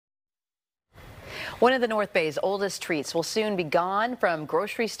One of the North Bay's oldest treats will soon be gone from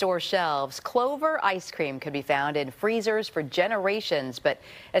grocery store shelves. Clover ice cream could be found in freezers for generations. But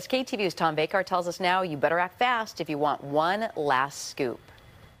as KTVU's Tom Vakar tells us now, you better act fast if you want one last scoop.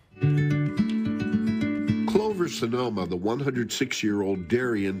 Clover Sonoma, the 106-year-old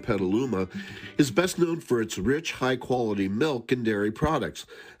dairy in Petaluma, is best known for its rich, high-quality milk and dairy products,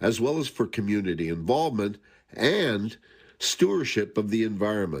 as well as for community involvement and stewardship of the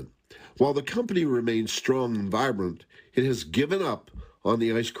environment. While the company remains strong and vibrant, it has given up on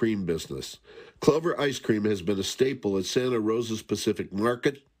the ice cream business. Clover ice cream has been a staple at Santa Rosa's Pacific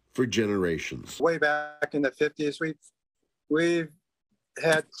Market for generations. Way back in the 50s, we've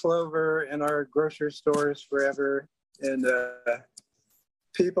had Clover in our grocery stores forever, and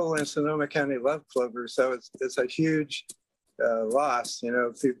people in Sonoma County love Clover, so it's a huge loss. You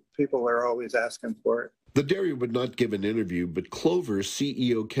know, people are always asking for it. The dairy would not give an interview, but Clover's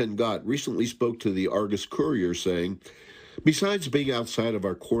CEO Ken Gott recently spoke to the Argus Courier saying, "Besides being outside of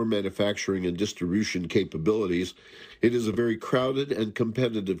our core manufacturing and distribution capabilities, it is a very crowded and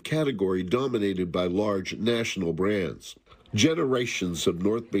competitive category dominated by large national brands. Generations of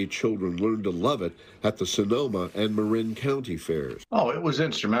North Bay children learned to love it at the Sonoma and Marin County fairs." Oh, it was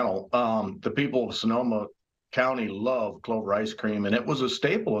instrumental. The people of Sonoma County love Clover ice cream, and it was a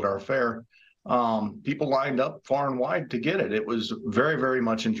staple at our fair. People lined up far and wide to get it. It was very, very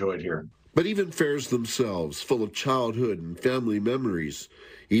much enjoyed here. But even fairs themselves, full of childhood and family memories,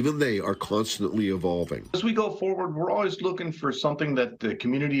 even they are constantly evolving. As we go forward, we're always looking for something that the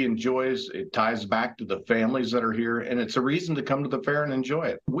community enjoys. It ties back to the families that are here, and it's a reason to come to the fair and enjoy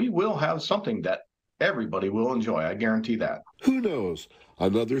it. We will have something that everybody will enjoy. I guarantee that. Who knows?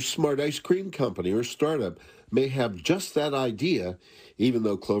 Another smart ice cream company or startup may have just that idea, even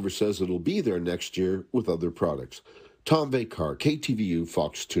though Clover says it'll be there next year with other products. Tom Vakar, KTVU,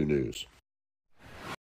 Fox 2 News.